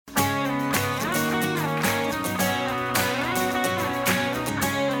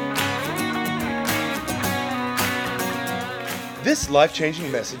This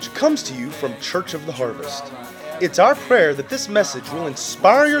life-changing message comes to you from Church of the Harvest. It's our prayer that this message will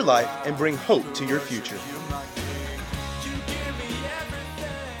inspire your life and bring hope to your future.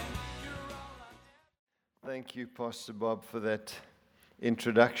 Thank you, Pastor Bob, for that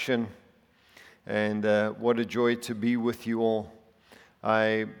introduction. And what a joy to be with you all.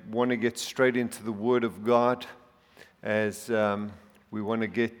 I want to get straight into the Word of God as we want to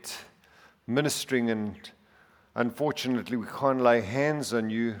get ministering, and unfortunately we can't lay hands on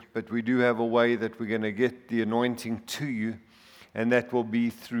you, but we do have a way that we're going to get the anointing to you, and that will be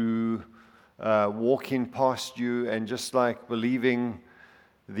through walking past you. And just like believing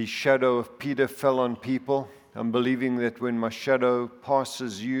the shadow of Peter fell on people, I'm believing that when my shadow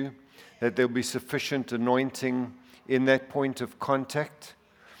passes you, that there'll be sufficient anointing in that point of contact,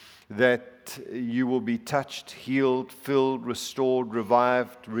 that you will be touched, healed, filled, restored,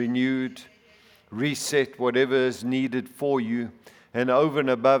 revived, renewed, reset, whatever is needed for you. And over and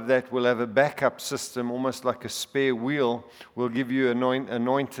above that, we'll have a backup system, almost like a spare wheel. We'll give you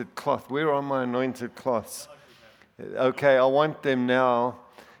anointed cloth. Where are my anointed cloths? Okay, I want them now.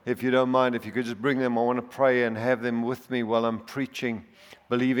 If you don't mind, if you could just bring them, I want to pray and have them with me while I'm preaching,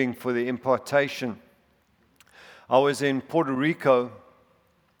 believing for the impartation. I was in Puerto Rico.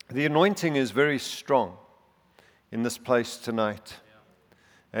 The anointing is very strong in this place tonight.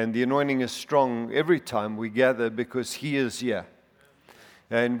 And the anointing is strong every time we gather because He is here.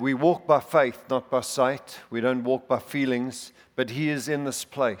 And we walk by faith, not by sight. We don't walk by feelings, but He is in this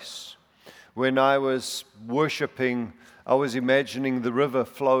place. When I was worshiping, I was imagining the river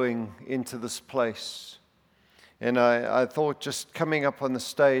flowing into this place. And I thought, just coming up on the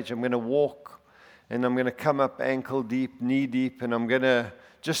stage, I'm going to walk, and I'm going to come up ankle deep, knee deep, and I'm going to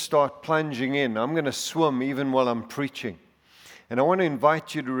just start plunging in. I'm going to swim even while I'm preaching. And I want to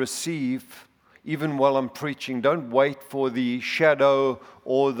invite you to receive even while I'm preaching. Don't wait for the shadow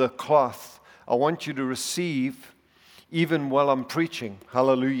or the cloth. I want you to receive even while I'm preaching.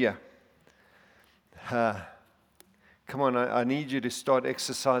 Hallelujah. Come on, I need you to start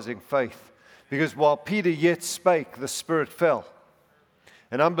exercising faith. Because while Peter yet spake, the Spirit fell.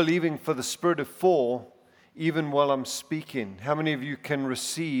 And I'm believing for the Spirit to fall even while I'm speaking. How many of you can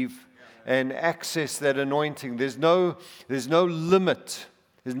receive and access that anointing? There's no limit.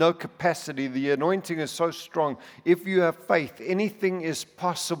 There's no capacity. The anointing is so strong. If you have faith, anything is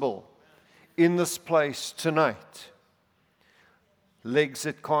possible in this place tonight. Legs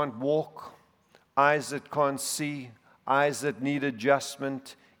that can't walk, eyes that can't see, eyes that need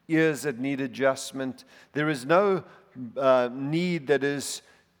adjustment, ears that need adjustment. There is no need that is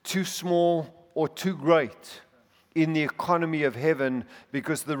too small or too great in the economy of heaven,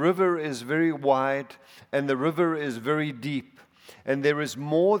 because the river is very wide and the river is very deep, and there is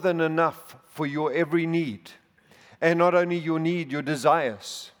more than enough for your every need. And not only your need, your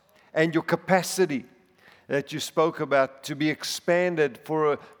desires and your capacity that you spoke about to be expanded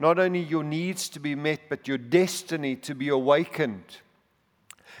for not only your needs to be met, but your destiny to be awakened.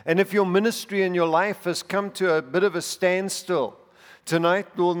 And if your ministry and your life has come to a bit of a standstill,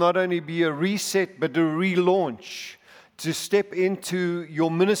 tonight will not only be a reset, but a relaunch to step into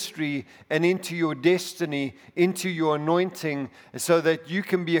your ministry and into your destiny, into your anointing, so that you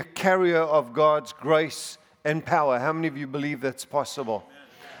can be a carrier of God's grace and power. How many of you believe that's possible?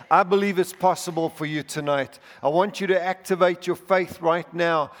 I believe it's possible for you tonight. I want you to activate your faith right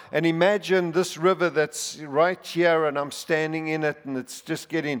now and imagine this river that's right here, and I'm standing in it, and it's just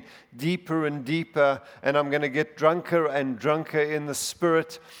getting deeper and deeper, and I'm going to get drunker and drunker in the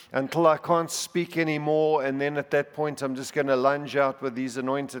Spirit until I can't speak anymore. And then at that point, I'm just going to lunge out with these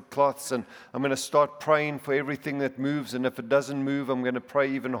anointed cloths, and I'm going to start praying for everything that moves. And if it doesn't move, I'm going to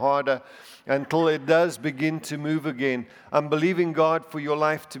pray even harder until it does begin to move again. I'm believing God for your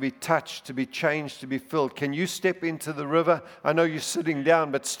life to be touched, to be changed, to be filled. Can you step into the river? I know you're sitting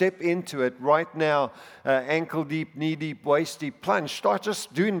down, but step into it right now. Ankle deep, knee deep, waist deep, plunge. Start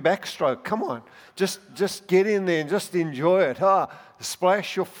just doing backstroke. Come on. Just get in there and just enjoy it.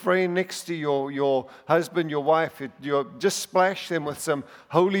 Splash your friend next to your husband, your wife. Just splash them with some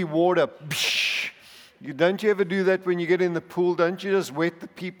holy water. Don't you ever do that when you get in the pool? Don't you just wet the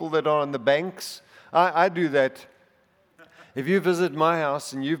people that are on the banks? I do that. If you visit my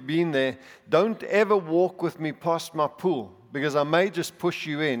house and you've been there, don't ever walk with me past my pool, because I may just push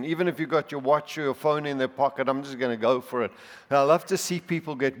you in. Even if you've got your watch or your phone in their pocket, I'm just going to go for it. And I love to see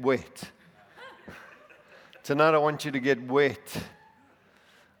people get wet. Tonight I want you to get wet.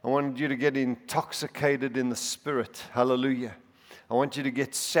 I want you to get intoxicated in the Spirit. Hallelujah. I want you to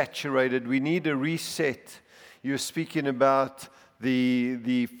get saturated. We need a reset. You're speaking about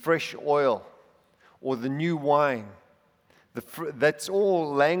the fresh oil or the new wine. That's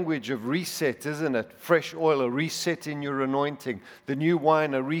all language of reset, isn't it? Fresh oil, a reset in your anointing. The new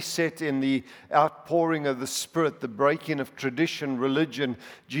wine, a reset in the outpouring of the Spirit, the breaking of tradition, religion.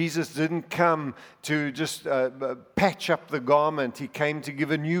 Jesus didn't come to just patch up the garment. He came to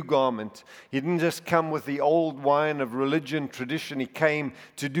give a new garment. He didn't just come with the old wine of religion, tradition. He came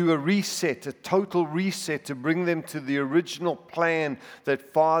to do a reset, a total reset, to bring them to the original plan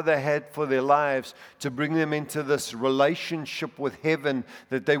that Father had for their lives, to bring them into this relationship with heaven,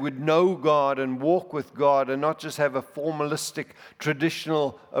 that they would know God and walk with God and not just have a formalistic,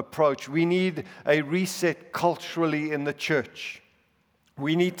 traditional approach. We need a reset culturally in the church.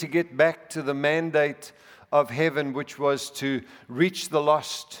 We need to get back to the mandate of heaven, which was to reach the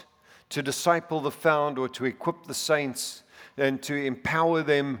lost, to disciple the found, or to equip the saints, and to empower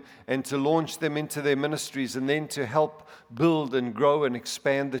them and to launch them into their ministries, and then to help build and grow and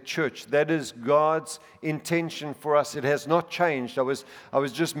expand the church. That is God's intention for us. It has not changed. I was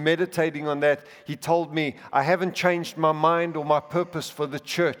just meditating on that. He told me, I haven't changed my mind or my purpose for the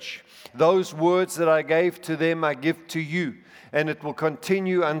church. Those words that I gave to them, I give to you. And it will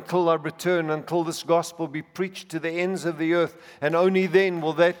continue until I return, until this gospel be preached to the ends of the earth. And only then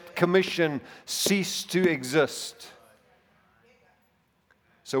will that commission cease to exist.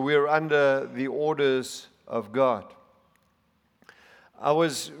 So we're under the orders of God. I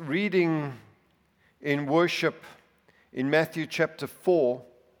was reading in worship in Matthew chapter 4.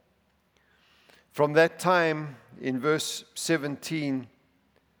 From that time, in verse 17,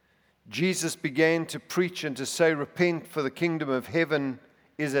 Jesus began to preach and to say, "Repent, for the kingdom of heaven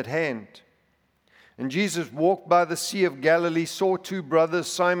is at hand." And Jesus walked by the Sea of Galilee, saw two brothers,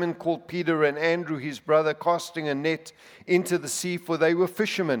 Simon called Peter and Andrew his brother, casting a net into the sea, for they were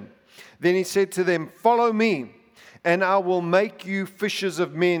fishermen. Then he said to them, "Follow me, and I will make you fishers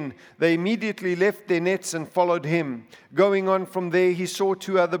of men." They immediately left their nets and followed him. Going on from there, he saw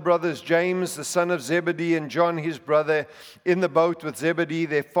two other brothers, James, the son of Zebedee, and John, his brother, in the boat with Zebedee,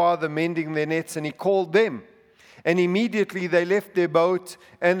 their father, mending their nets, and he called them. And immediately they left their boat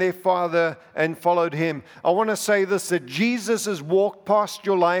and their father and followed him. I want to say this, that Jesus has walked past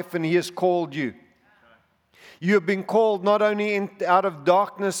your life and he has called you. You have been called not only out of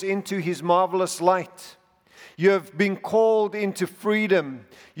darkness into his marvelous light. You have been called into freedom.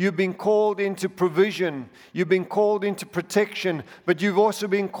 You've been called into provision. You've been called into protection. But you've also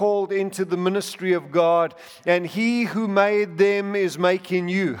been called into the ministry of God. And he who made them is making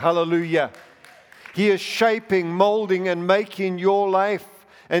you. Hallelujah. He is shaping, molding, and making your life.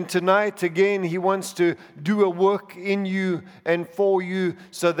 And tonight, again, he wants to do a work in you and for you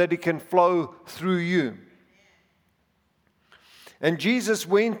so that it can flow through you. And Jesus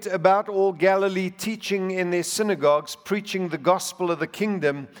went about all Galilee, teaching in their synagogues, preaching the gospel of the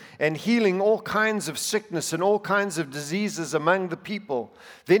kingdom, and healing all kinds of sickness and all kinds of diseases among the people.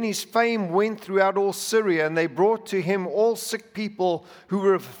 Then his fame went throughout all Syria, and they brought to him all sick people who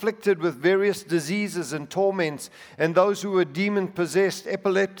were afflicted with various diseases and torments, and those who were demon-possessed,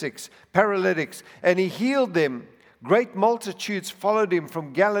 epileptics, paralytics, and he healed them. Great multitudes followed him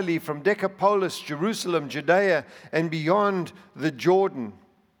from Galilee, from Decapolis, Jerusalem, Judea, and beyond the Jordan.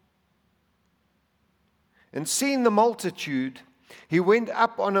 And seeing the multitude, he went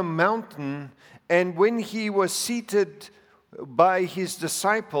up on a mountain, and when he was seated by his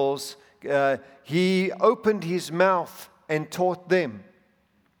disciples, he opened his mouth and taught them.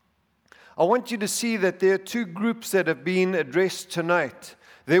 I want you to see that there are two groups that have been addressed tonight.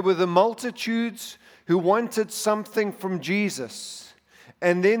 There were the multitudes who wanted something from Jesus.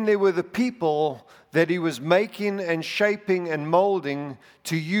 And then there were the people that he was making and shaping and molding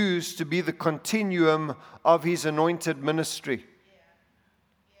to use to be the continuum of his anointed ministry.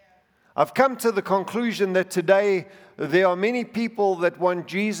 I've come to the conclusion that today there are many people that want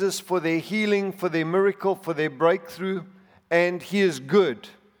Jesus for their healing, for their miracle, for their breakthrough. And he is good.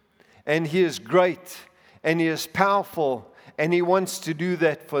 And he is great. And he is powerful. And he wants to do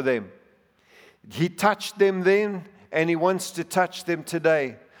that for them. He touched them then, and he wants to touch them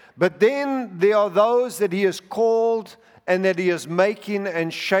today. But then there are those that he has called and that he is making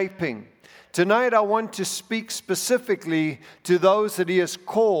and shaping. Tonight I want to speak specifically to those that he has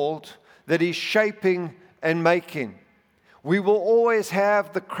called, that he's shaping and making. We will always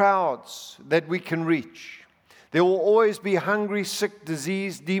have the crowds that we can reach. There will always be hungry, sick,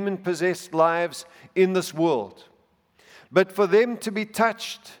 diseased, demon-possessed lives in this world. But for them to be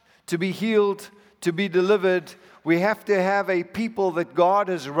touched, to be healed, to be delivered, we have to have a people that God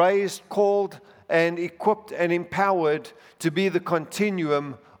has raised, called, and equipped and empowered to be the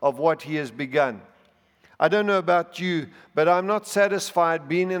continuum of what he has begun. I don't know about you, but I'm not satisfied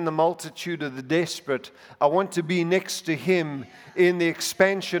being in the multitude of the desperate. I want to be next to Him in the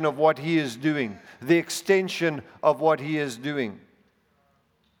expansion of what He is doing, the extension of what He is doing.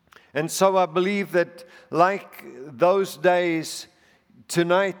 And so I believe that like those days,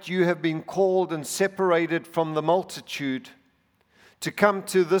 tonight you have been called and separated from the multitude to come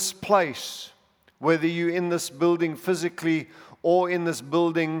to this place, whether you're in this building physically or in this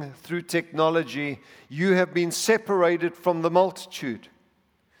building through technology. You have been separated from the multitude.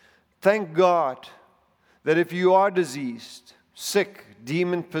 Thank God that if you are diseased, sick,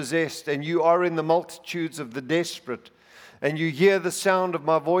 demon-possessed, and you are in the multitudes of the desperate, and you hear the sound of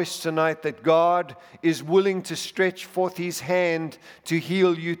my voice tonight, that God is willing to stretch forth His hand to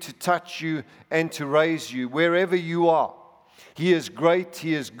heal you, to touch you, and to raise you, wherever you are. He is great,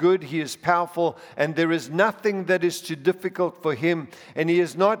 He is good, He is powerful, and there is nothing that is too difficult for Him, and He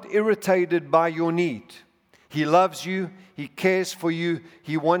is not irritated by your need. He loves you, He cares for you,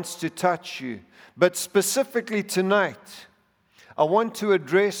 He wants to touch you. But specifically tonight, I want to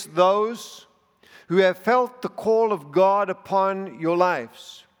address those who have felt the call of God upon your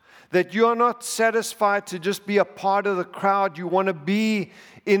lives, that you are not satisfied to just be a part of the crowd. You want to be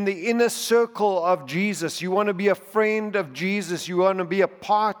in the inner circle of Jesus. You want to be a friend of Jesus. You want to be a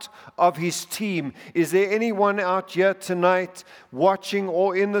part of His team. Is there anyone out here tonight watching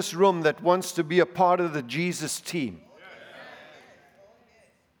or in this room that wants to be a part of the Jesus team?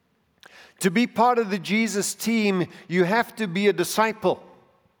 To be part of the Jesus team, you have to be a disciple.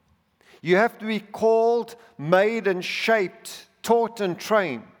 You have to be called, made and shaped, taught and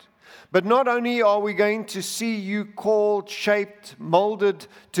trained. But not only are we going to see you called, shaped, molded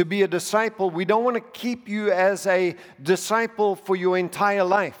to be a disciple, we don't want to keep you as a disciple for your entire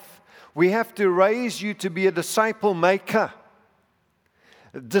life. We have to raise you to be a disciple maker.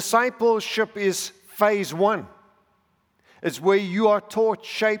 Discipleship is phase 1. It's where you are taught,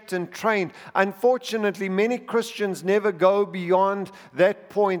 shaped, and trained. Unfortunately, many Christians never go beyond that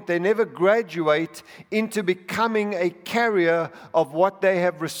point. They never graduate into becoming a carrier of what they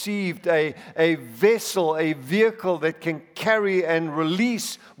have received, a vessel, a vehicle that can carry and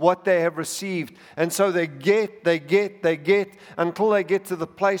release what they have received. And so they get until they get to the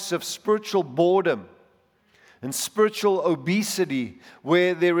place of spiritual boredom and spiritual obesity,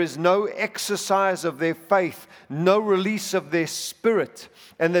 where there is no exercise of their faith, no release of their spirit,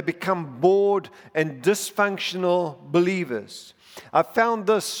 and they become bored and dysfunctional believers. I found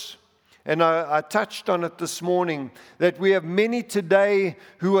this, and I touched on it this morning, that we have many today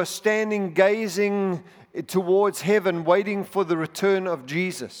who are standing gazing towards heaven, waiting for the return of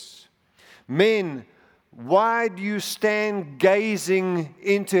Jesus. Men, why do you stand gazing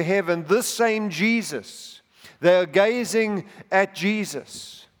into heaven? This same Jesus. They are gazing at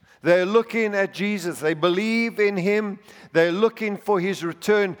Jesus. They're looking at Jesus. They believe in Him. They're looking for His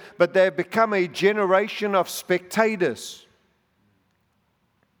return. But they've become a generation of spectators.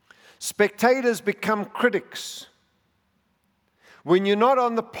 Spectators become critics. When you're not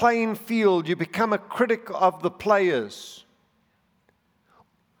on the playing field, you become a critic of the players.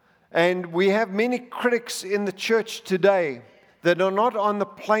 And we have many critics in the church today that are not on the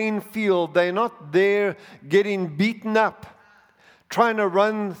playing field. They're not there getting beaten up, trying to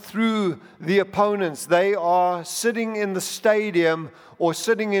run through the opponents. They are sitting in the stadium or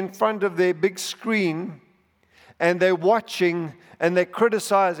sitting in front of their big screen, and they're watching and they're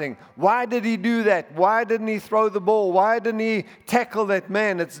criticizing. Why did he do that? Why didn't he throw the ball? Why didn't he tackle that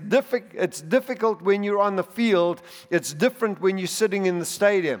man? It's difficult when you're on the field. It's different when you're sitting in the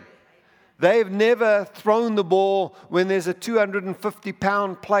stadium. They've never thrown the ball when there's a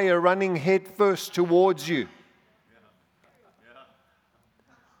 250-pound player running head first towards you.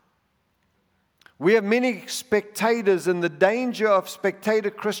 We have many spectators, and the danger of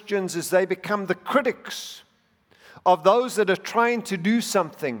spectator Christians is they become the critics of those that are trying to do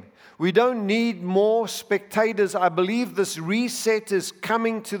something. We don't need more spectators. I believe this reset is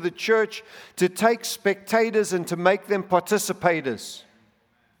coming to the church to take spectators and to make them participators.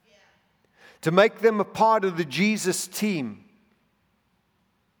 To make them a part of the Jesus team.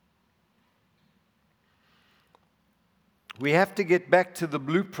 We have to get back to the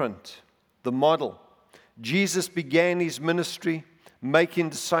blueprint, the model. Jesus began His ministry making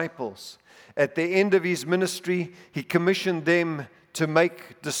disciples. At the end of His ministry, He commissioned them to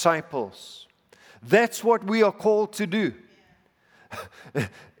make disciples. That's what we are called to do.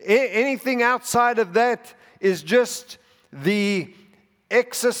 Anything outside of that is just the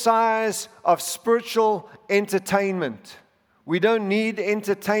exercise of spiritual entertainment. We don't need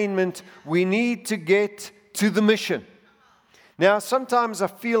entertainment. We need to get to the mission. Now, sometimes I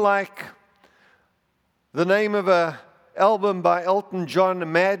feel like The name of an album by Elton John, A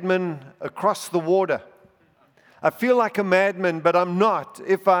Madman Across the Water. I feel like a madman, but I'm not.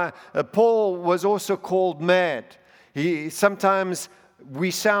 Paul was also called mad. Sometimes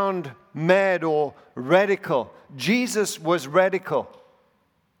we sound mad or radical. Jesus was radical.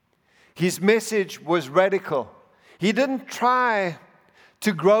 His message was radical. He didn't try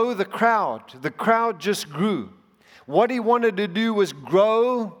to grow the crowd. The crowd just grew. What he wanted to do was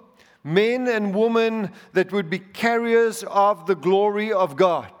grow men and women that would be carriers of the glory of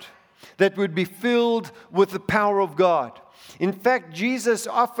God, that would be filled with the power of God. In fact, Jesus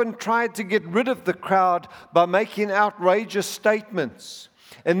often tried to get rid of the crowd by making outrageous statements.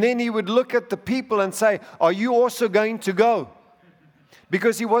 And then he would look at the people and say, "Are you also going to go?"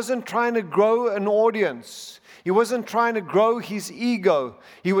 Because he wasn't trying to grow an audience. He wasn't trying to grow his ego.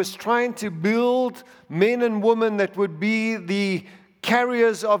 He was trying to build men and women that would be the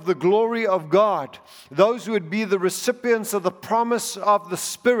carriers of the glory of God. Those who would be the recipients of the promise of the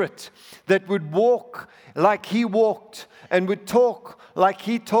Spirit, that would walk like he walked and would talk like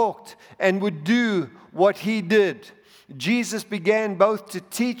he talked and would do what he did. Jesus began both to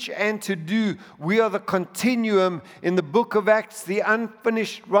teach and to do. We are the continuum in the book of Acts, the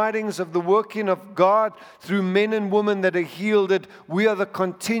unfinished writings of the working of God through men and women that are yielded. We are the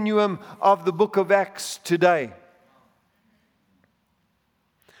continuum of the book of Acts today.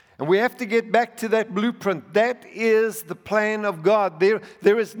 And we have to get back to that blueprint. That is the plan of God.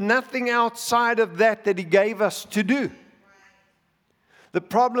 There is nothing outside of that he gave us to do. The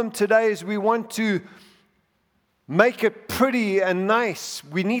problem today is we want to make it pretty and nice.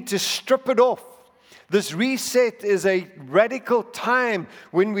 We need to strip it off. This reset is a radical time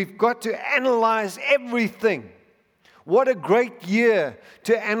when we've got to analyze everything. What a great year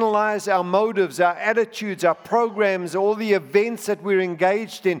to analyze our motives, our attitudes, our programs, all the events that we're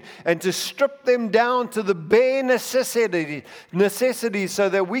engaged in, and to strip them down to the bare necessities so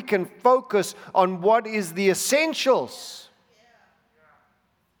that we can focus on what is the essentials.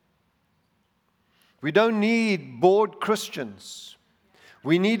 We don't need bored Christians.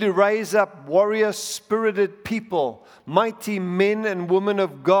 We need to raise up warrior-spirited people, mighty men and women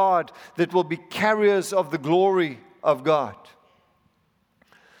of God that will be carriers of the glory of God.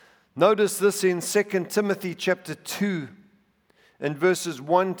 Notice this in 2 Timothy chapter 2 and verses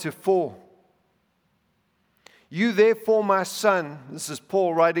 1 to 4. You therefore, my son, this is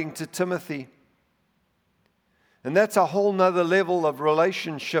Paul writing to Timothy, and that's a whole nother level of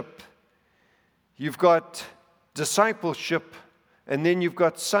relationship. You've got discipleship, and then you've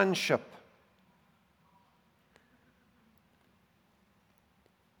got sonship.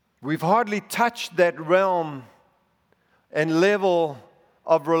 We've hardly touched that realm and level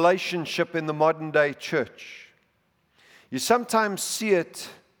of relationship in the modern day church. You sometimes see it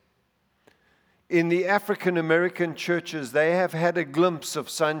in the African American churches. They have had a glimpse of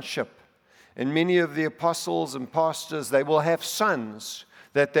sonship. And many of the apostles and pastors, they will have sons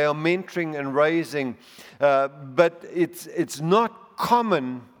that they are mentoring and raising. But it's not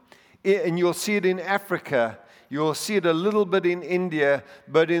common, and you'll see it in Africa. You'll see it a little bit in India,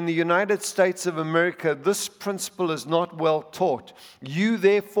 but in the United States of America, this principle is not well taught. You,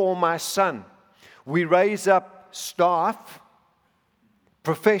 therefore, my son. We raise up staff,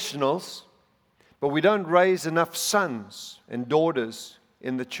 professionals, but we don't raise enough sons and daughters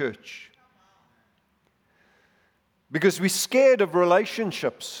in the church. Because we're scared of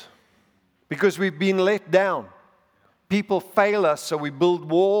relationships, because we've been let down. People fail us, so we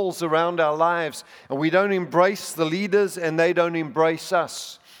build walls around our lives, and we don't embrace the leaders, and they don't embrace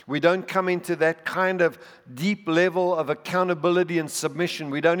us. We don't come into that kind of deep level of accountability and submission.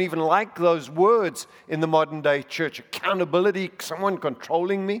 We don't even like those words in the modern day church. Accountability, someone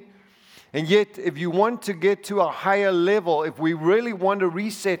controlling me. And yet, if you want to get to a higher level, if we really want to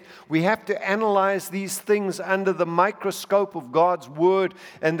reset, we have to analyze these things under the microscope of God's Word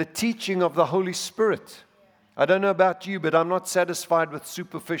and the teaching of the Holy Spirit. I don't know about you, but I'm not satisfied with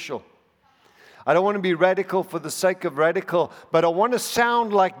superficial. I don't want to be radical for the sake of radical, but I want to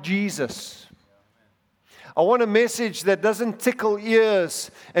sound like Jesus. I want a message that doesn't tickle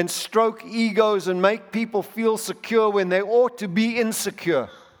ears and stroke egos and make people feel secure when they ought to be insecure.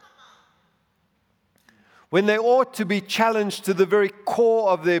 When they ought to be challenged to the very core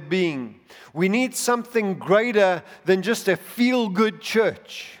of their being. We need something greater than just a feel-good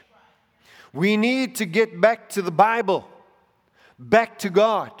church. We need to get back to the Bible, back to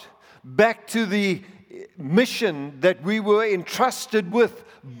God, back to the mission that we were entrusted with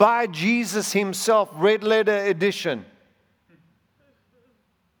by Jesus himself, red letter edition.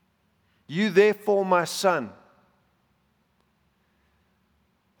 You therefore, my son.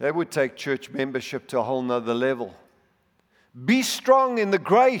 That would take church membership to a whole nother level. Be strong in the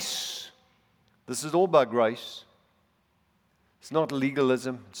grace. This is all by grace. It's not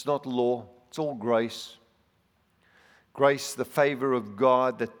legalism. It's not law. It's all grace. Grace, the favor of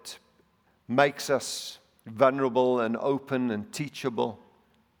God that makes us vulnerable and open and teachable.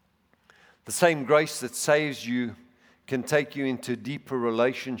 The same grace that saves you can take you into deeper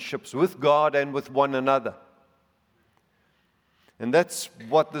relationships with God and with one another. And that's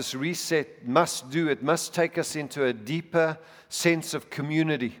what this reset must do. It must take us into a deeper sense of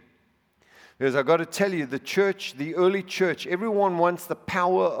community. Because I've got to tell you, the church, the early church, everyone wants the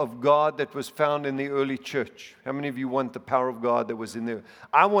power of God that was found in the early church. How many of you want the power of God that was in there?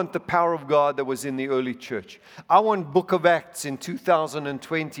 I want the power of God that was in the early church. I want Book of Acts in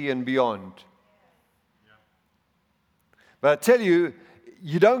 2020 and beyond. But I tell you,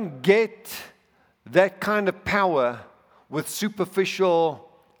 you don't get that kind of power with superficial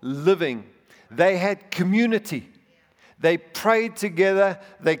living. They had community. They prayed together,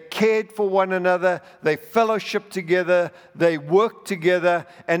 they cared for one another, they fellowshiped together, they worked together,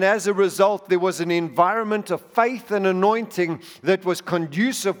 and as a result, there was an environment of faith and anointing that was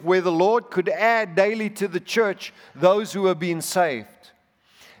conducive where the Lord could add daily to the church those who are being saved.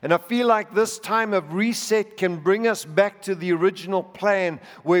 And I feel like this time of reset can bring us back to the original plan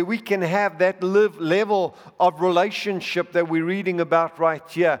where we can have that level of relationship that we're reading about right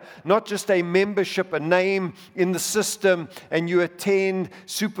here. Not just a membership, a name in the system, and you attend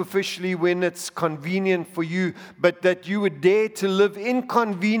superficially when it's convenient for you, but that you would dare to live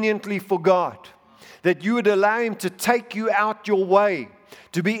inconveniently for God. That you would allow Him to take you out your way,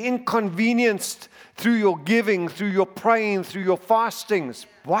 to be inconvenienced through your giving, through your praying, through your fastings.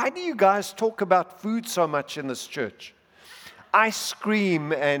 Why do you guys talk about food so much in this church? Ice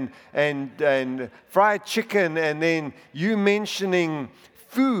cream and fried chicken, and then you mentioning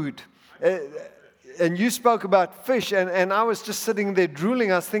food. And you spoke about fish, and I was just sitting there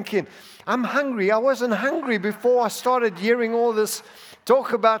drooling. I was thinking, I'm hungry. I wasn't hungry before I started hearing all this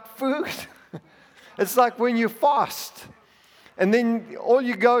talk about food. It's like when you fast. And then all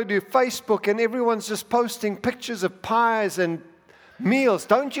you go to Facebook and everyone's just posting pictures of pies and meals.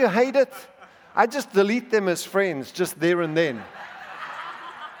 Don't you hate it? I just delete them as friends just there and then.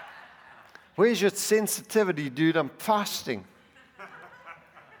 Where's your sensitivity, dude? I'm fasting.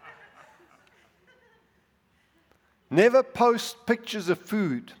 Never post pictures of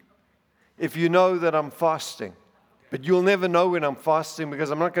food if you know that I'm fasting. But you'll never know when I'm fasting because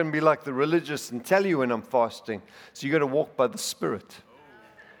I'm not going to be like the religious and tell you when I'm fasting. So you've got to walk by the Spirit.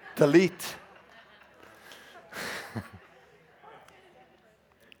 Delete.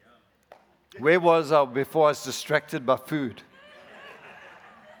 Where was I before I was distracted by food?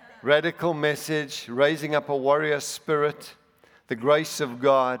 Radical message, raising up a warrior spirit. The grace of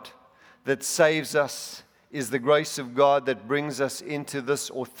God that saves us is the grace of God that brings us into this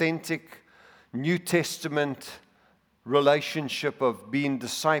authentic New Testament relationship of being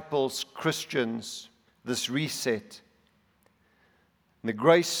disciples, Christians, this reset. And the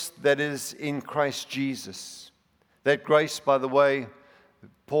grace that is in Christ Jesus. That grace, by the way,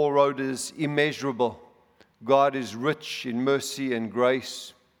 Paul wrote, is immeasurable. God is rich in mercy and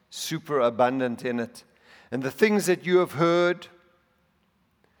grace, super abundant in it. And the things that you have heard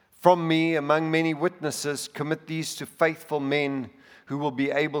from me among many witnesses, commit these to faithful men who will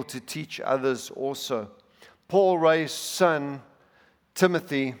be able to teach others also. Paul raised son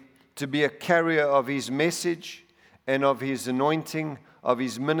Timothy to be a carrier of his message and of his anointing, of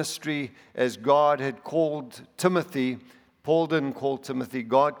his ministry, as God had called Timothy. Paul didn't call Timothy,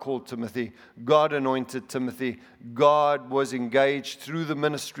 God called Timothy. God anointed Timothy. God was engaged through the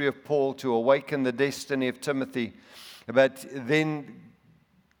ministry of Paul to awaken the destiny of Timothy. But then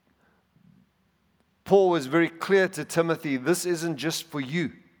Paul was very clear to Timothy, this isn't just for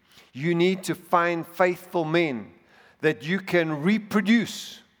you. You need to find faithful men that you can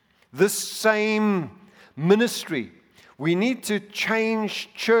reproduce this same ministry. We need to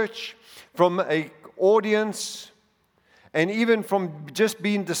change church from an audience and even from just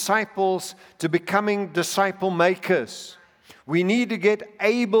being disciples to becoming disciple makers. We need to get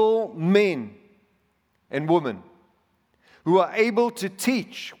able men and women who are able to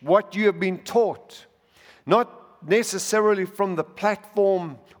teach what you have been taught, not necessarily from the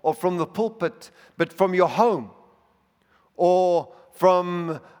platform or from the pulpit, but from your home or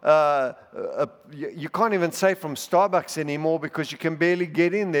from, you can't even say from Starbucks anymore because you can barely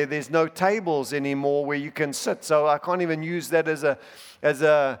get in there. There's no tables anymore where you can sit. So I can't even use that as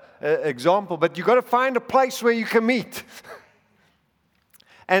a example. But you've got to find a place where you can meet.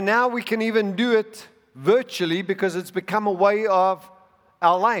 And now we can even do it virtually because it's become a way of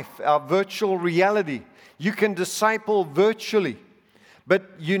our life, our virtual reality. You can disciple virtually. But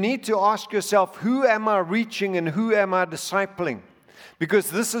you need to ask yourself, who am I reaching and who am I discipling? Because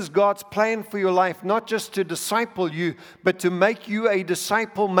this is God's plan for your life, not just to disciple you, but to make you a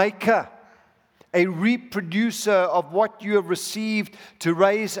disciple maker, a reproducer of what you have received to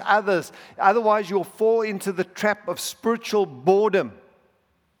raise others. Otherwise, you'll fall into the trap of spiritual boredom.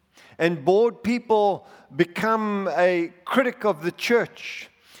 And bored people become a critic of the church,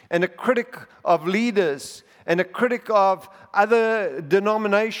 and a critic of leaders, and a critic of other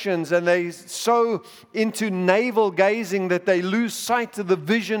denominations, and they so into navel gazing that they lose sight of the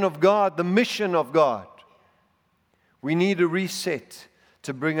vision of God, the mission of God. We need a reset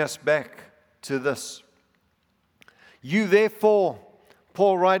to bring us back to this. You therefore,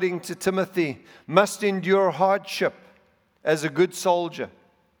 Paul writing to Timothy, must endure hardship as a good soldier.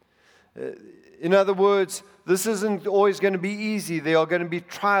 In other words, this isn't always going to be easy. There are going to be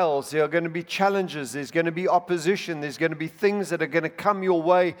trials. There are going to be challenges. There's going to be opposition. There's going to be things that are going to come your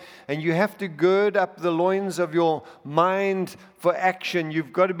way. And you have to gird up the loins of your mind for action.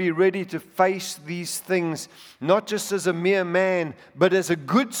 You've got to be ready to face these things, not just as a mere man, but as a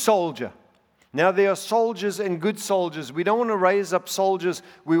good soldier. Now, there are soldiers and good soldiers. We don't want to raise up soldiers.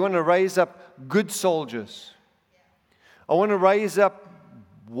 We want to raise up good soldiers. I want to raise up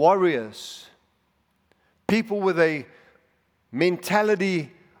warriors. People with a mentality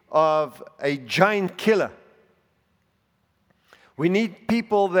of a giant killer. We need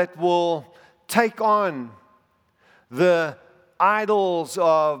people that will take on the idols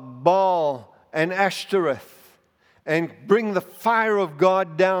of Baal and Ashtoreth and bring the fire of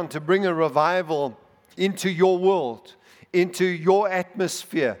God down to bring a revival into your world, into your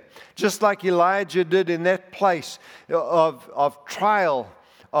atmosphere. Just like Elijah did in that place of trial,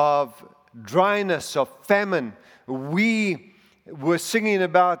 of dryness, of famine. We were singing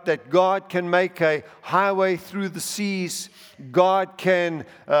about that God can make a highway through the seas. God can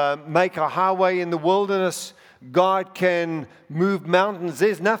make a highway in the wilderness. God can move mountains.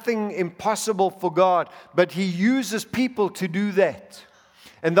 There's nothing impossible for God, but He uses people to do that.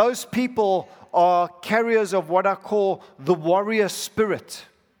 And those people are carriers of what I call the warrior spirit.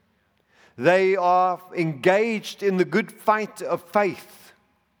 They are engaged in the good fight of faith.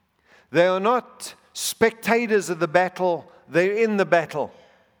 They are not spectators of the battle, they're in the battle.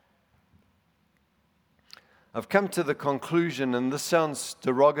 I've come to the conclusion, and this sounds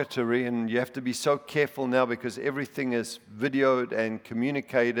derogatory, and you have to be so careful now because everything is videoed and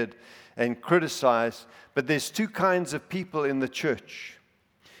communicated and criticized. But there's two kinds of people in the church.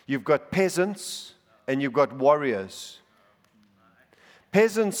 You've got peasants and you've got warriors.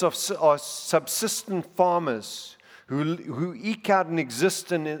 Peasants are subsistent farmers who eke out an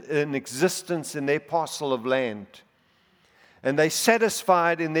existence in their parcel of land. And they're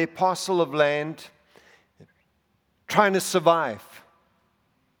satisfied in their parcel of land, trying to survive.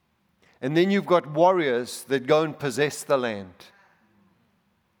 And then you've got warriors that go and possess the land.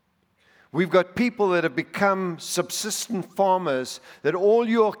 We've got people that have become subsistent farmers, that all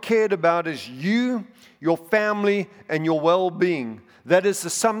you're cared about is you, your family, and your well-being. That is the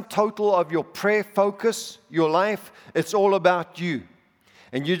sum total of your prayer focus, your life. It's all about you.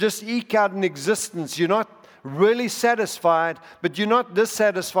 And you just eke out an existence. You're not really satisfied, but you're not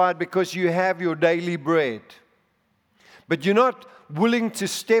dissatisfied because you have your daily bread. But you're not willing to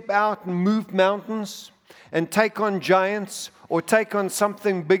step out and move mountains and take on giants or take on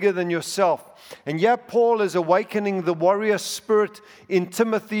something bigger than yourself. And yeah, Paul is awakening the warrior spirit in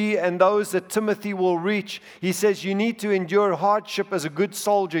Timothy and those that Timothy will reach. He says you need to endure hardship as a good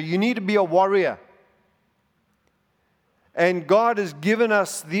soldier. You need to be a warrior. And God has given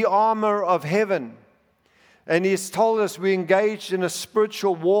us the armor of heaven. And He's told us we're engaged in a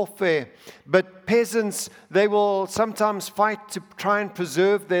spiritual warfare. But peasants, they will sometimes fight to try and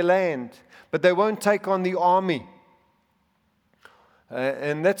preserve their land. But they won't take on the army.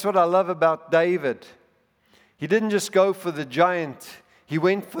 And that's what I love about David. He didn't just go for the giant. He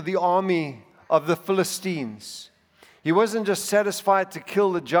went for the army of the Philistines. He wasn't just satisfied to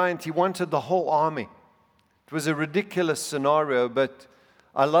kill the giant. He wanted the whole army. It was a ridiculous scenario, but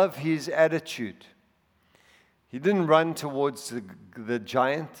I love his attitude. He didn't run towards the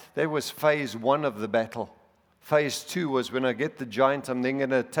giant. That was phase 1 of the battle. Phase 2 was when I get the giant, I'm then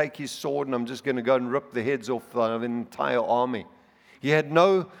going to take his sword and I'm just going to go and rip the heads off of an entire army. He had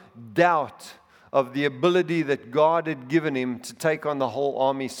no doubt of the ability that God had given him to take on the whole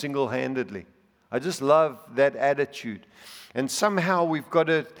army single-handedly. I just love that attitude. And somehow we've got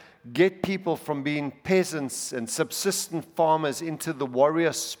to get people from being peasants and subsistent farmers into the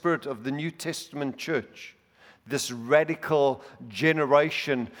warrior spirit of the New Testament church. this radical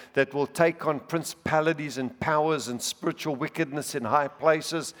generation that will take on principalities and powers and spiritual wickedness in high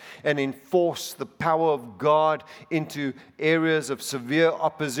places and enforce the power of God into areas of severe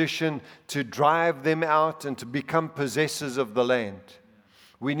opposition to drive them out and to become possessors of the land.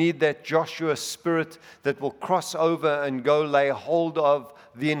 We need that Joshua spirit that will cross over and go lay hold of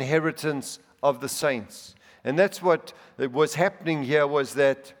the inheritance of the saints. And that's what was happening here, was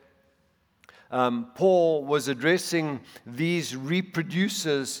that Paul was addressing these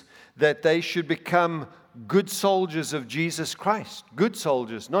reproducers that they should become good soldiers of Jesus Christ. Good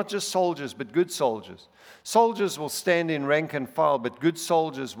soldiers, not just soldiers, but good soldiers. Soldiers will stand in rank and file, but good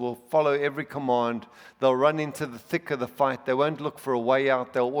soldiers will follow every command. They'll run into the thick of the fight. They won't look for a way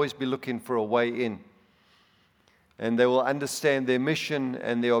out. They'll always be looking for a way in. And they will understand their mission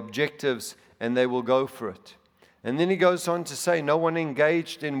and their objectives, and they will go for it. And then he goes on to say, no one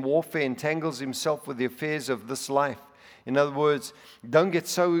engaged in warfare entangles himself with the affairs of this life. In other words, don't get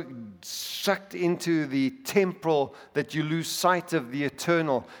so sucked into the temporal that you lose sight of the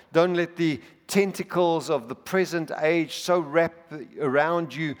eternal. Don't let the tentacles of the present age so wrap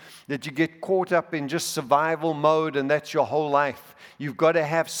around you that you get caught up in just survival mode and that's your whole life. You've got to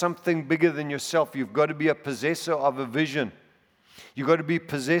have something bigger than yourself. You've got to be a possessor of a vision. You've got to be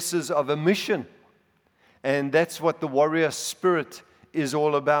possessors of a mission. And that's what the warrior spirit is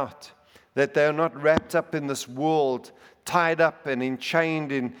all about. That they are not wrapped up in this world, tied up and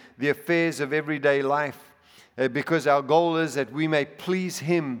enchained in the affairs of everyday life. Because our goal is that we may please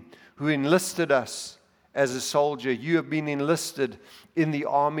Him who enlisted us as a soldier. You have been enlisted in the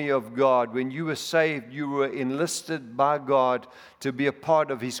army of God. When you were saved, you were enlisted by God to be a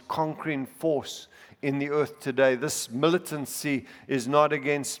part of His conquering force in the earth today. This militancy is not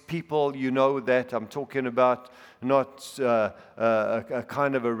against people, you know that. I'm talking about not a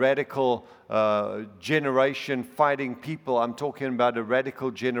kind of a radical generation fighting people. I'm talking about a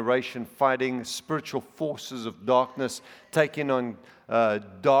radical generation fighting spiritual forces of darkness, taking on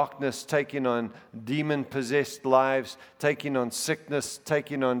darkness, taking on demon-possessed lives, taking on sickness,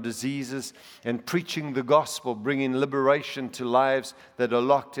 taking on diseases, and preaching the gospel, bringing liberation to lives that are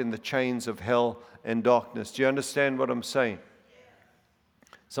locked in the chains of hell and darkness. Do you understand what I'm saying?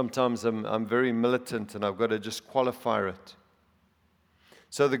 Sometimes I'm very militant and I've got to just qualify it.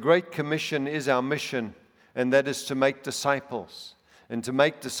 So the Great Commission is our mission, and that is to make disciples. And to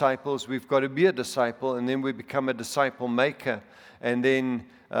make disciples, we've got to be a disciple, and then we become a disciple maker. And then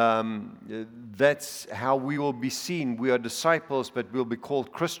that's how we will be seen. We are disciples, but we'll be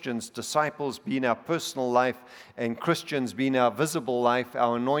called Christians. Disciples being our personal life, and Christians being our visible life,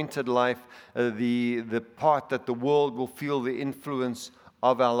 our anointed life, the part that the world will feel the influence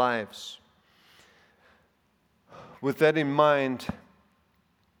of our lives. With that in mind,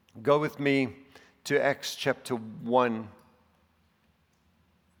 go with me to Acts chapter 1.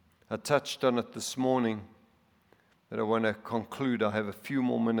 I touched on it this morning, but I want to conclude. I have a few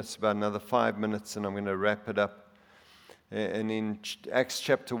more minutes, about another 5 minutes, and I'm going to wrap it up. And in Acts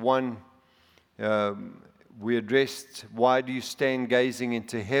chapter 1, we addressed, why do you stand gazing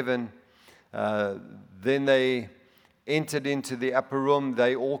into heaven? Then they entered into the upper room.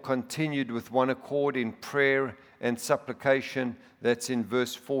 They all continued with one accord in prayer and supplication. That's in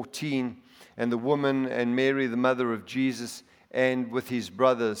verse 14. And the woman and Mary, the mother of Jesus, and with his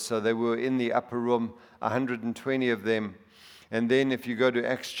brothers. So they were in the upper room, 120 of them. And then if you go to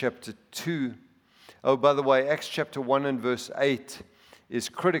Acts chapter 2, oh, by the way, Acts chapter 1 and verse 8 is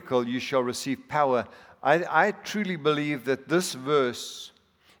critical. You shall receive power. I truly believe that this verse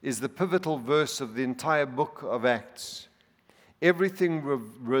is the pivotal verse of the entire book of Acts. Everything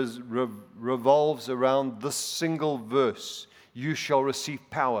revolves around this single verse. You shall receive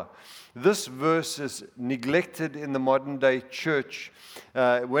power. This verse is neglected in the modern day church.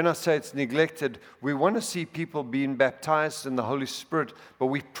 When I say it's neglected, we want to see people being baptized in the Holy Spirit, but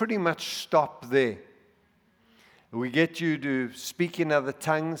we pretty much stop there. We get you to speak in other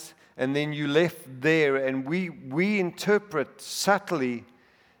tongues, and then you left there, and we interpret subtly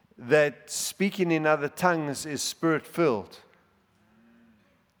that speaking in other tongues is spirit-filled.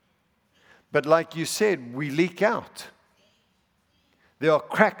 But like you said, we leak out. There are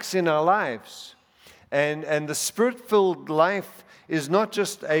cracks in our lives. And the spirit-filled life is not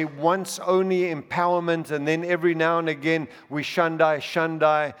just a once-only empowerment, and then every now and again we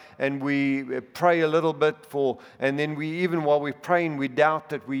shandai, and we pray a little bit and then we, even while we're praying, we doubt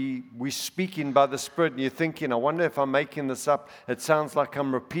that we're speaking by the Spirit, and you're thinking, I wonder if I'm making this up. It sounds like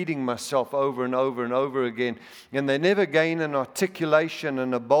I'm repeating myself over and over and over again. And they never gain an articulation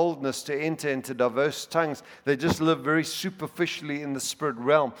and a boldness to enter into diverse tongues. They just live very superficially in the spirit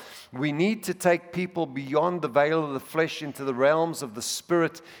realm. We need to take people beyond the veil of the flesh into the realms of the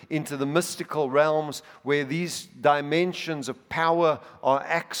spirit, into the mystical realms where these dimensions of power are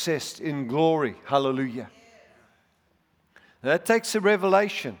accessed in glory. Hallelujah. That takes a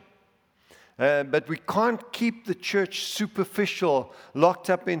revelation. But we can't keep the church superficial, locked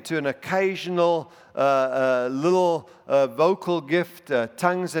up into an occasional little vocal gift,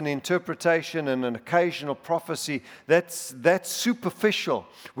 tongues and interpretation, and an occasional prophecy. That's superficial.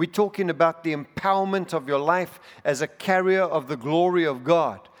 We're talking about the empowerment of your life as a carrier of the glory of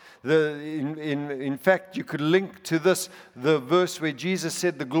God. In fact, you could link to this the verse where Jesus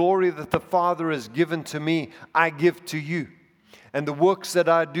said, "The glory that the Father has given to me, I give to you. And the works that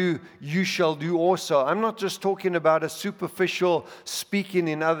I do, you shall do also." I'm not just talking about a superficial speaking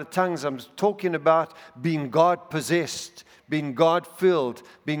in other tongues. I'm talking about being God-possessed, being God-filled,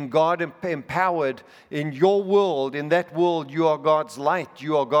 being God-empowered. In your world, in that world, you are God's light.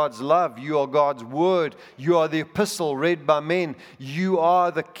 You are God's love. You are God's word. You are the epistle read by men. You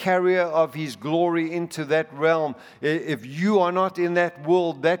are the carrier of His glory into that realm. If you are not in that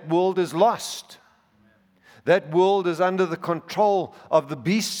world is lost. That world is under the control of the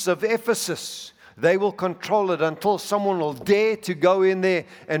beasts of Ephesus. They will control it until someone will dare to go in there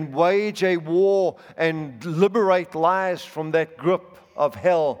and wage a war and liberate lives from that grip of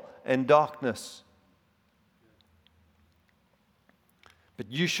hell and darkness.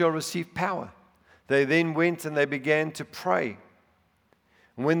 But you shall receive power. They then went and they began to pray.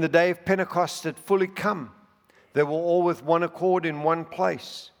 And when the day of Pentecost had fully come, they were all with one accord in one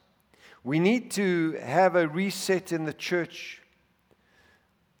place. We need to have a reset in the church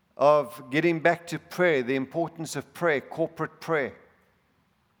of getting back to prayer, the importance of prayer, corporate prayer.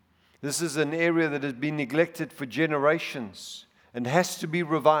 This is an area that has been neglected for generations and has to be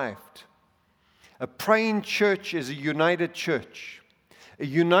revived. A praying church is a united church. A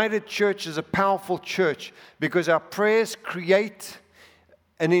united church is a powerful church because our prayers create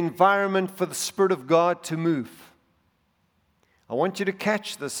an environment for the Spirit of God to move. I want you to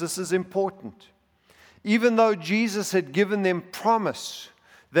catch this. This is important. Even though Jesus had given them promise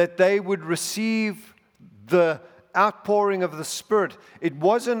that they would receive the outpouring of the Spirit, it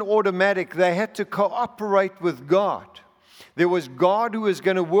wasn't automatic. They had to cooperate with God. There was God who was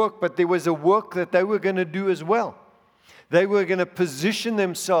going to work, but there was a work that they were going to do as well. They were going to position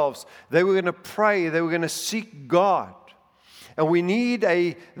themselves. They were going to pray. They were going to seek God. And we need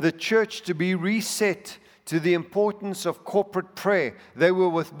the church to be reset to the importance of corporate prayer. They were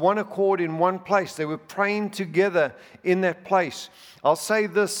with one accord in one place. They were praying together in that place. I'll say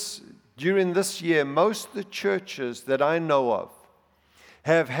this, during this year, most of the churches that I know of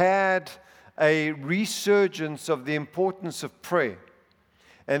have had a resurgence of the importance of prayer.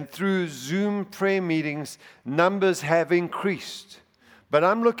 And through Zoom prayer meetings, numbers have increased. But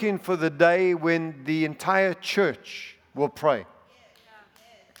I'm looking for the day when the entire church will pray.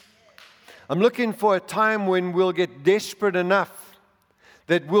 I'm looking for a time when we'll get desperate enough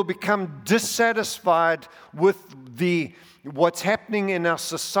that we'll become dissatisfied with what's happening in our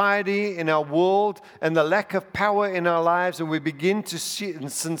society, in our world, and the lack of power in our lives, and we begin to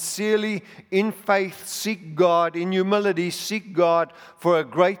sincerely, in faith, seek God, in humility, seek God for a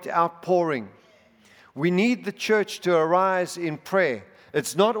great outpouring. We need the church to arise in prayer.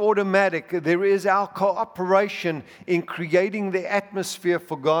 It's not automatic. There is our cooperation in creating the atmosphere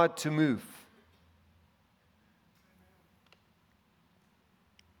for God to move.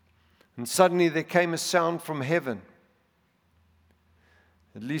 And suddenly there came a sound from heaven.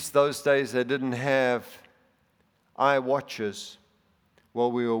 At least those days they didn't have iWatches.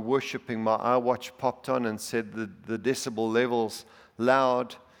 While we were worshiping, my iWatch popped on and said the decibel levels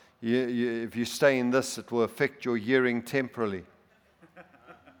loud. If you stay in this, it will affect your hearing temporarily.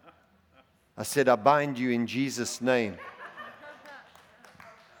 I said, I bind you in Jesus' name.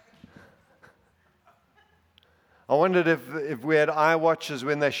 I wondered if we had iWatches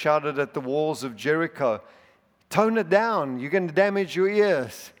when they shouted at the walls of Jericho. Tone it down. You're going to damage your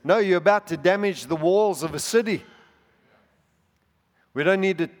ears. No, you're about to damage the walls of a city. We don't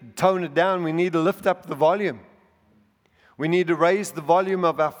need to tone it down. We need to lift up the volume. We need to raise the volume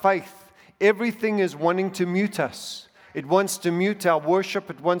of our faith. Everything is wanting to mute us. It wants to mute our worship.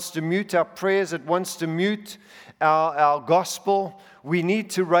 It wants to mute our prayers. It wants to mute our gospel. We need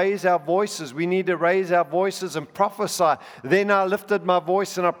to raise our voices. We need to raise our voices and prophesy. Then I lifted my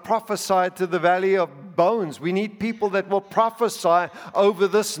voice and I prophesied to the valley of bones. We need people that will prophesy over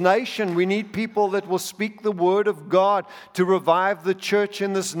this nation. We need people that will speak the word of God to revive the church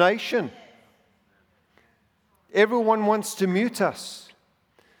in this nation. Everyone wants to mute us.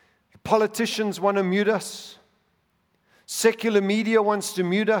 Politicians want to mute us. Secular media wants to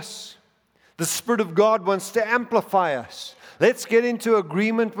mute us. The Spirit of God wants to amplify us. Let's get into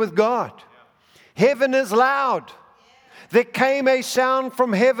agreement with God. Heaven is loud. There came a sound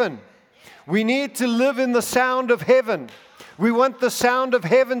from heaven. We need to live in the sound of heaven. We want the sound of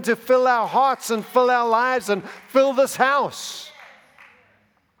heaven to fill our hearts and fill our lives and fill this house.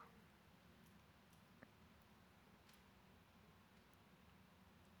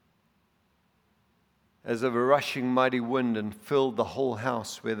 As of a rushing mighty wind, and filled the whole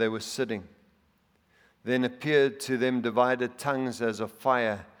house where they were sitting. Then appeared to them divided tongues as of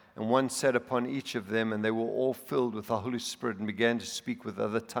fire, and one sat upon each of them, and they were all filled with the Holy Spirit and began to speak with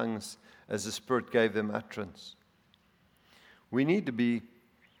other tongues as the Spirit gave them utterance. We need to be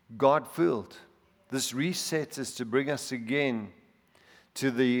God-filled. This reset is to bring us again to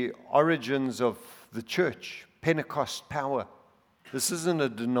the origins of the church, Pentecost power. This isn't a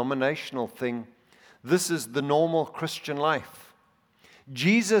denominational thing. This is the normal Christian life.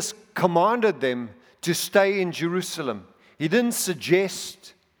 Jesus commanded them to stay in Jerusalem. He didn't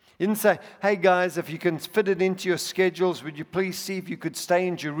suggest, he didn't say, hey guys, if you can fit it into your schedules, would you please see if you could stay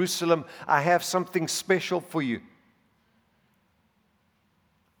in Jerusalem? I have something special for you.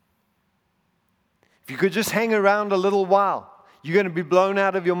 If you could just hang around a little while, you're going to be blown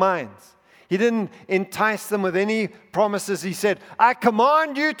out of your minds. He didn't entice them with any promises. He said, I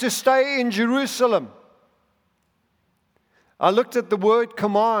command you to stay in Jerusalem. I looked at the word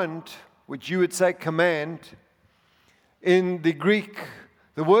command, which you would say command. In the Greek,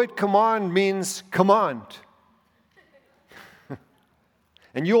 the word command means command.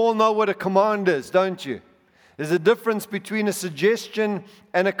 And you all know what a command is, don't you? There's a difference between a suggestion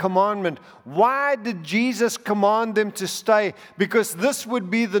and a commandment. Why did Jesus command them to stay? Because this would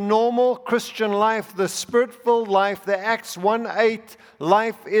be the normal Christian life, the Spirit-filled life, the Acts 1:8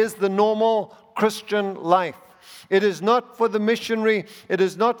 life is the normal Christian life. It is not for the missionary. It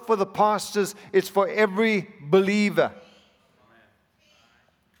is not for the pastors. It's for every believer.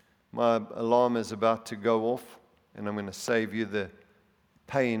 My alarm is about to go off, and I'm going to save you the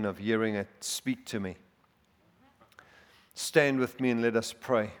pain of hearing it speak to me. Stand with me and let us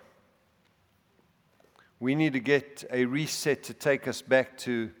pray. We need to get a reset to take us back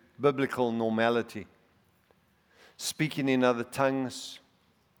to biblical normality. Speaking in other tongues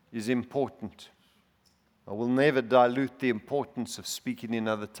is important. I will never dilute the importance of speaking in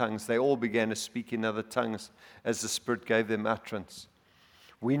other tongues. They all began to speak in other tongues as the Spirit gave them utterance.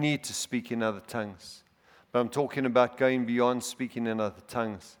 We need to speak in other tongues. But I'm talking about going beyond speaking in other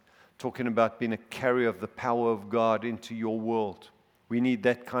tongues. Talking about being a carrier of the power of God into your world. We need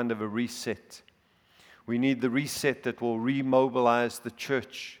that kind of a reset. We need the reset that will remobilize the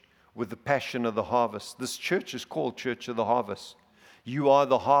church with the passion of the harvest. This church is called Church of the Harvest. You are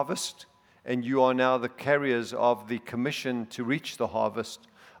the harvest, and you are now the carriers of the commission to reach the harvest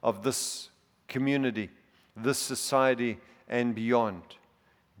of this community, this society, and beyond.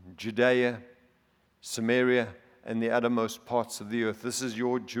 Judea, Samaria, and the uttermost parts of the earth. This is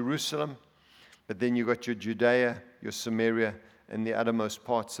your Jerusalem, but then you got your Judea, your Samaria, and the uttermost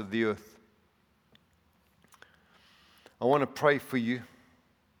parts of the earth. I want to pray for you.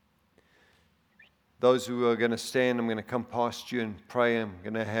 Those who are going to stand, I'm going to come past you and pray. I'm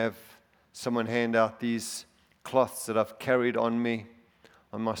going to have someone hand out these cloths that I've carried on me,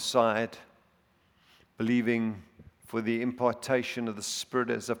 on my side, believing for the impartation of the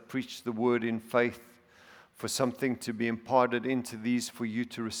Spirit as I've preached the word in faith, for something to be imparted into these for you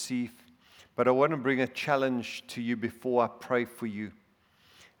to receive. But I want to bring a challenge to you before I pray for you.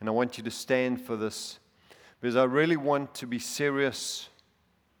 And I want you to stand for this, because I really want to be serious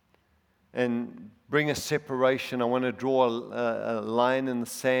and bring a separation. I want to draw a line in the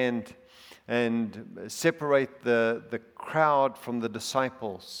sand and separate the crowd from the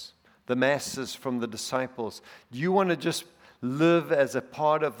disciples, the masses from the disciples. Do you want to just live as a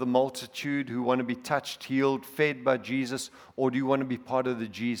part of the multitude who want to be touched, healed, fed by Jesus, or do you want to be part of the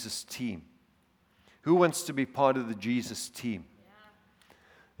Jesus team? Who wants to be part of the Jesus team?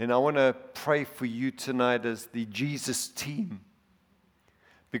 And I want to pray for you tonight as the Jesus team,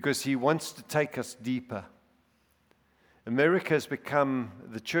 because He wants to take us deeper. America has become,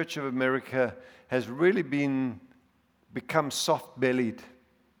 the Church of America has really been become soft-bellied.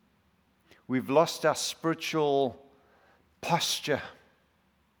 We've lost our spiritual posture,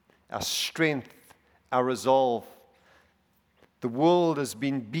 our strength, our resolve. The world has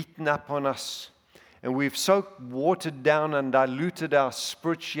been beaten up on us, and we've so watered down and diluted our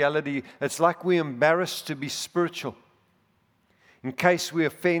spirituality. It's like we're embarrassed to be spiritual in case we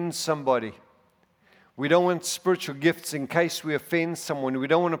offend somebody. We don't want spiritual gifts in case we offend someone. We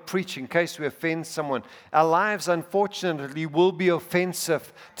don't want to preach in case we offend someone. Our lives, unfortunately, will be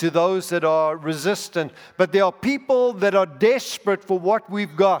offensive to those that are resistant. But there are people that are desperate for what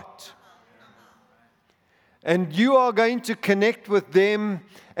we've got. And you are going to connect with them,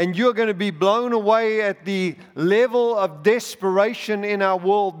 and you're going to be blown away at the level of desperation in our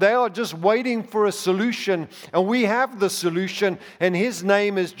world. They are just waiting for a solution, and we have the solution, and His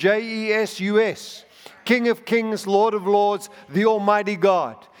name is Jesus, King of Kings, Lord of Lords, the Almighty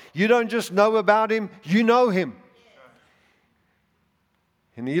God. You don't just know about Him, you know Him.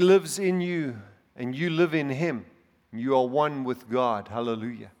 And He lives in you, and you live in Him. You are one with God.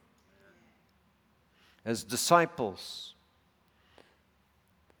 Hallelujah. As disciples,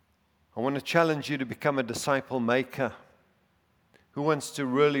 I want to challenge you to become a disciple maker. Who wants to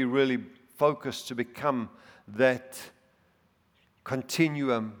really, really focus to become that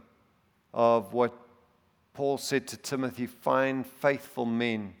continuum of what Paul said to Timothy, find faithful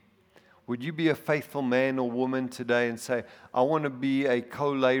men. Would you be a faithful man or woman today and say, I want to be a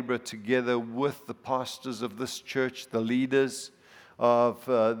co-laborer together with the pastors of this church, the leaders of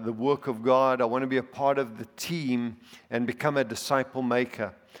the work of God. I want to be a part of the team and become a disciple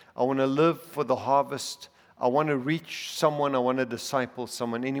maker. I want to live for the harvest. I want to reach someone. I want to disciple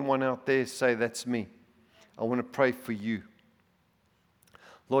someone. Anyone out there say, that's me. I want to pray for you.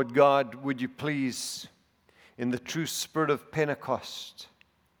 Lord God, would you please, in the true spirit of Pentecost,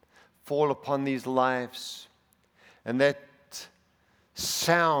 fall upon these lives, and that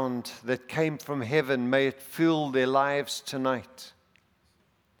sound that came from heaven, may it fill their lives tonight.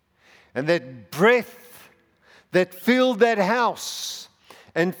 And that breath that filled that house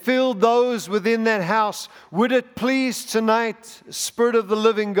and filled those within that house, would it please tonight, Spirit of the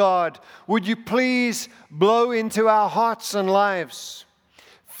living God, would you please blow into our hearts and lives?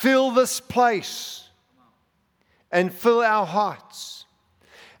 Fill this place and fill our hearts.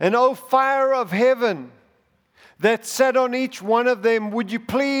 And O fire of heaven that sat on each one of them, would you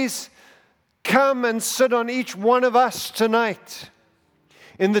please come and sit on each one of us tonight?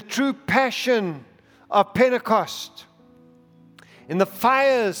 In the true passion of Pentecost, in the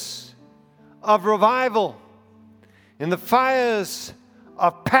fires of revival, in the fires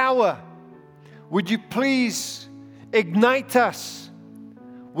of power, would you please ignite us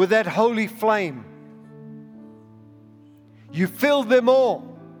with that holy flame? You filled them all.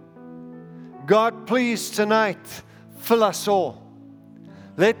 God, please tonight, fill us all.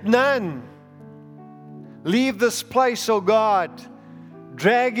 Let none leave this place, oh God,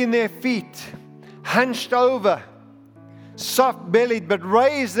 dragging their feet, hunched over, soft-bellied, but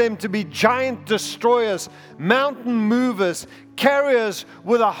raise them to be giant destroyers, mountain movers, carriers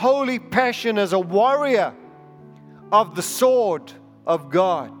with a holy passion as a warrior of the sword of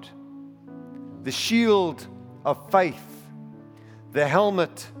God, the shield of faith, the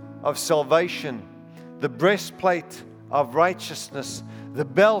helmet of salvation, the breastplate of righteousness, the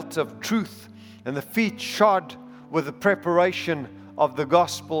belt of truth, and the feet shod with the preparation of the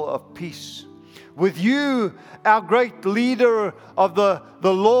gospel of peace. With you, our great leader of the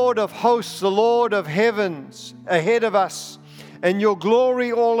Lord of hosts, the Lord of heavens, ahead of us, and your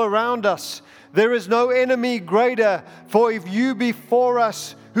glory all around us. There is no enemy greater, for if you be for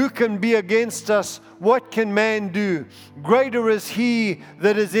us, who can be against us? What can man do? Greater is He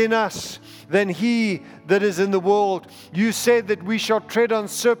that is in us than he that is in the world. You said that we shall tread on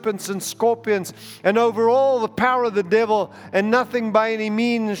serpents and scorpions, and over all the power of the devil, and nothing by any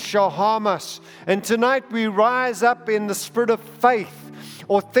means shall harm us. And tonight we rise up in the spirit of faith,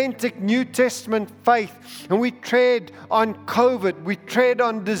 authentic New Testament faith, and we tread on COVID, we tread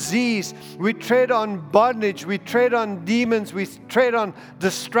on disease, we tread on bondage, we tread on demons, we tread on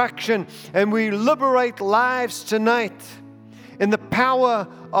destruction, and we liberate lives tonight in the power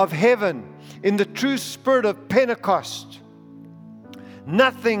of heaven, in the true spirit of Pentecost.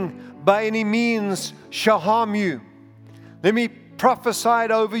 Nothing by any means shall harm you. Let me prophesy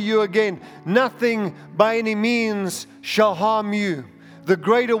it over you again. Nothing by any means shall harm you. The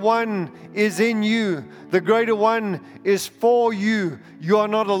greater one is in you. The greater one is for you. You are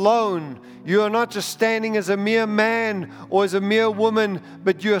not alone. You are not just standing as a mere man or as a mere woman,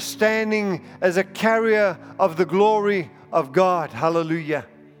 but you are standing as a carrier of the glory of God. Hallelujah.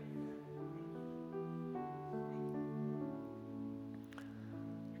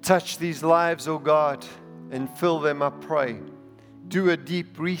 Touch these lives, oh God, and fill them, I pray. Do a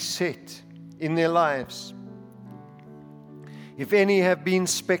deep reset in their lives. If any have been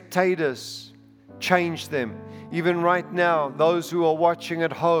spectators, change them. Even right now, those who are watching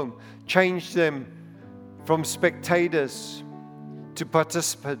at home, change them from spectators to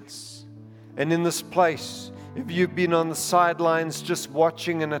participants. And in this place, if you've been on the sidelines just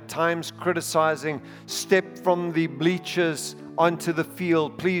watching and at times criticizing, step from the bleachers onto the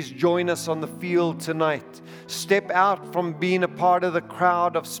field. Please join us on the field tonight. Step out from being a part of the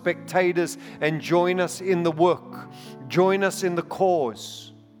crowd of spectators and join us in the work. Join us in the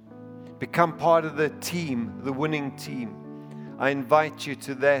cause. Become part of the team, the winning team. I invite you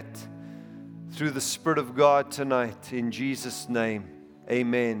to that through the Spirit of God tonight. In Jesus' name,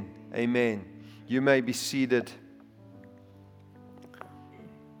 amen. Amen. You may be seated.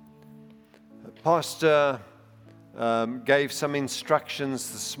 Pastor gave some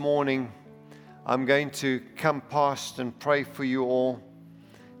instructions this morning. I'm going to come past and pray for you all,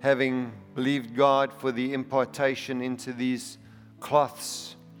 having believed God for the impartation into these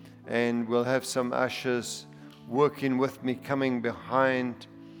cloths. And we'll have some ushers working with me, coming behind,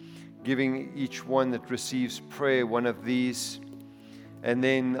 giving each one that receives prayer one of these. And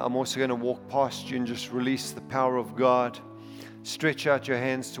then I'm also going to walk past you and just release the power of God. Stretch out your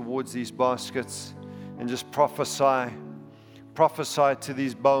hands towards these baskets and just prophesy. Prophesy to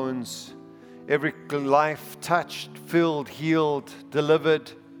these bones. Every life touched, filled, healed,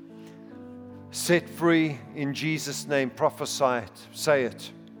 delivered, set free in Jesus' name. Prophesy it. Say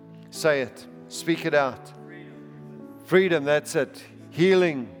it. Say it. Speak it out. Freedom, that's it.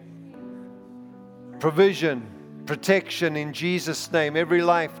 Healing. Provision. Protection in Jesus' name. Every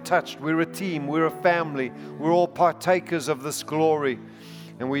life touched. We're a team. We're a family. We're all partakers of this glory.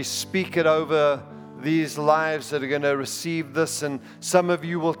 And we speak it over these lives that are going to receive this. And some of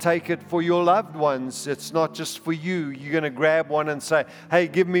you will take it for your loved ones. It's not just for you. You're going to grab one and say, hey,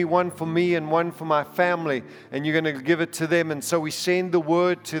 give me one for me and one for my family. And you're going to give it to them. And so we send the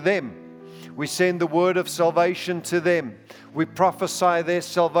word to them. We send the word of salvation to them. We prophesy their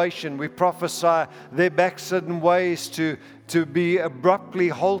salvation. We prophesy their backslidden ways to be abruptly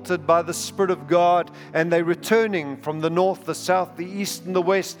halted by the Spirit of God. And they're returning from the north, the south, the east, and the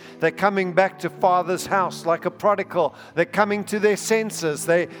west. They're coming back to Father's house like a prodigal. They're coming to their senses.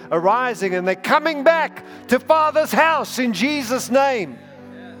 They're arising and they're coming back to Father's house in Jesus' name.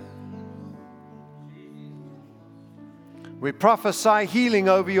 We prophesy healing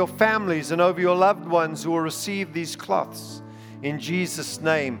over your families and over your loved ones who will receive these cloths in Jesus'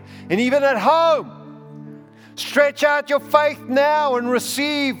 name. And even at home, stretch out your faith now and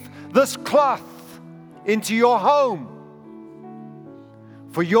receive this cloth into your home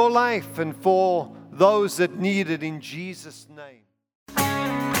for your life and for those that need it in Jesus' name.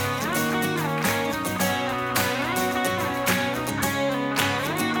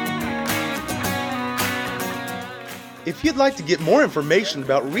 If you'd like to get more information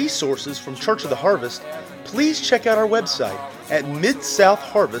about resources from Church of the Harvest, please check out our website at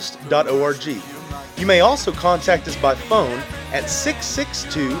midsouthharvest.org. You may also contact us by phone at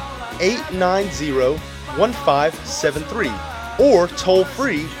 662-890-1573 or toll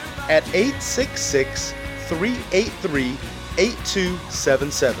free at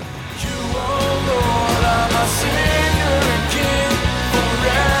 866-383-8277. You, oh Lord, are my Savior and King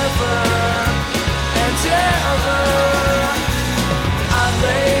forever and ever. I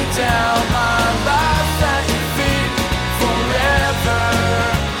lay down my life at your feet forever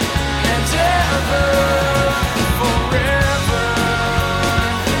and ever.